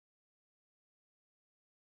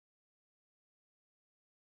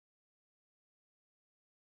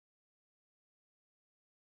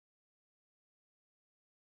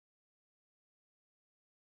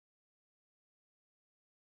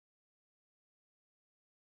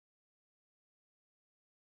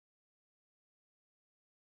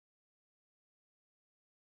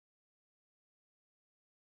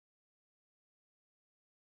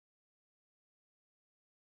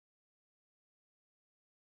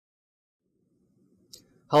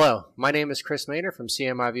Hello, my name is Chris Maynard from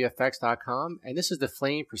cmiVFX.com, and this is the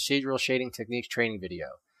Flame Procedural Shading Techniques training video.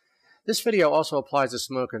 This video also applies to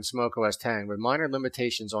Smoke and Smoke OS X with minor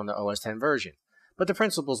limitations on the OS X version, but the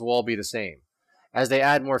principles will all be the same. As they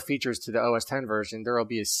add more features to the OS X version, there will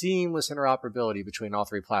be a seamless interoperability between all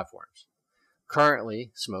three platforms.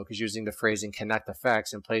 Currently, Smoke is using the phrasing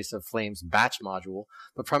cmiVFX in place of Flame's batch module,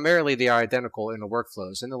 but primarily they are identical in the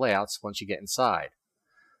workflows and the layouts once you get inside.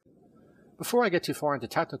 Before I get too far into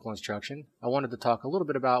technical instruction, I wanted to talk a little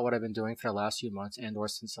bit about what I've been doing for the last few months and or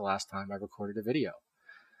since the last time I recorded a video.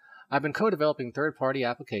 I've been co-developing third-party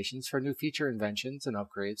applications for new feature inventions and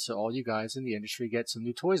upgrades so all you guys in the industry get some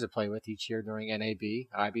new toys to play with each year during NAB,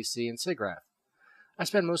 IBC, and SIGGRAPH. I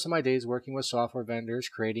spend most of my days working with software vendors,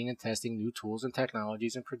 creating and testing new tools and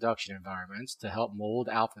technologies in production environments to help mold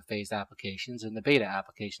alpha-phased applications in the beta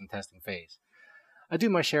application testing phase. I do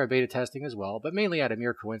my share of beta testing as well, but mainly out of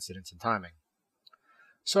mere coincidence and timing.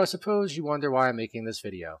 So I suppose you wonder why I'm making this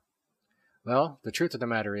video. Well, the truth of the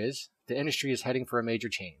matter is, the industry is heading for a major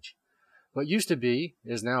change. What used to be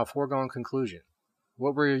is now a foregone conclusion.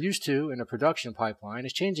 What we're used to in a production pipeline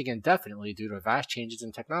is changing indefinitely due to vast changes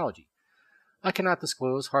in technology. I cannot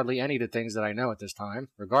disclose hardly any of the things that I know at this time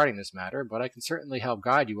regarding this matter, but I can certainly help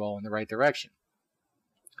guide you all in the right direction.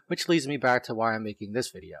 Which leads me back to why I'm making this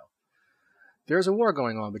video. There is a war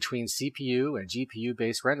going on between CPU and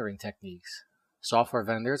GPU-based rendering techniques. Software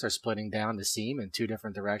vendors are splitting down the seam in two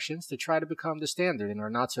different directions to try to become the standard in our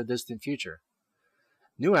not-so-distant future.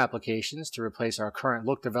 New applications to replace our current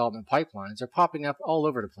look development pipelines are popping up all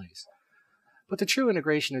over the place. But the true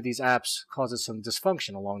integration of these apps causes some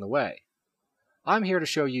dysfunction along the way. I'm here to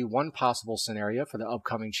show you one possible scenario for the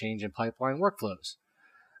upcoming change in pipeline workflows.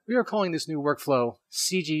 We are calling this new workflow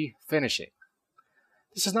CG finishing.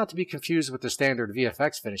 This is not to be confused with the standard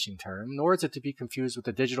VFX finishing term, nor is it to be confused with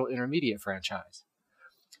the digital intermediate franchise.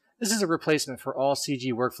 This is a replacement for all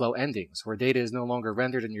CG workflow endings, where data is no longer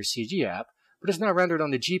rendered in your CG app, but is now rendered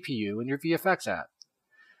on the GPU in your VFX app.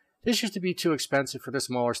 This used to be too expensive for the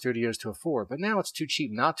smaller studios to afford, but now it's too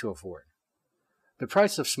cheap not to afford. The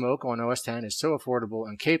price of Smoke on OS X is so affordable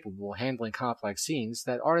and capable of handling complex scenes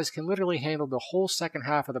that artists can literally handle the whole second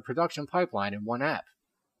half of the production pipeline in one app.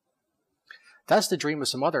 That's the dream of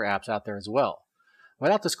some other apps out there as well.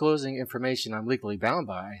 Without disclosing information I'm legally bound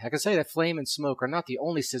by, I can say that Flame and Smoke are not the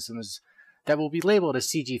only systems that will be labeled as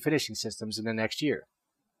CG finishing systems in the next year.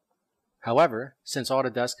 However, since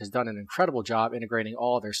Autodesk has done an incredible job integrating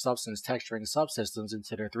all of their substance texturing subsystems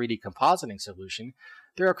into their 3D compositing solution,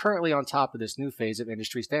 they are currently on top of this new phase of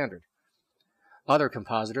industry standard. Other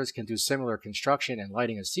compositors can do similar construction and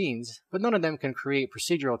lighting of scenes, but none of them can create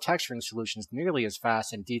procedural texturing solutions nearly as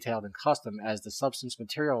fast and detailed and custom as the substance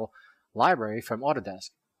material library from Autodesk.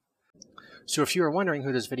 So if you are wondering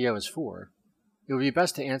who this video is for, it would be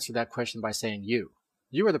best to answer that question by saying you.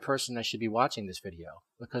 You are the person that should be watching this video,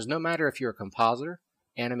 because no matter if you're a compositor,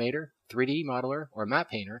 animator, 3D modeler, or map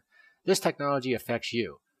painter, this technology affects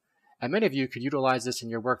you. And many of you could utilize this in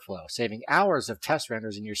your workflow, saving hours of test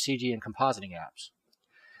renders in your CG and compositing apps.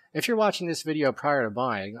 If you're watching this video prior to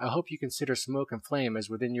buying, I hope you consider Smoke and Flame as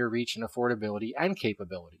within your reach in affordability and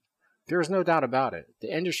capability. There is no doubt about it.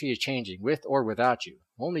 The industry is changing, with or without you.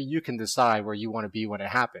 Only you can decide where you want to be when it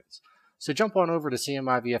happens. So jump on over to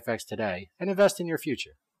cmiVFX today and invest in your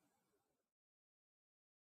future.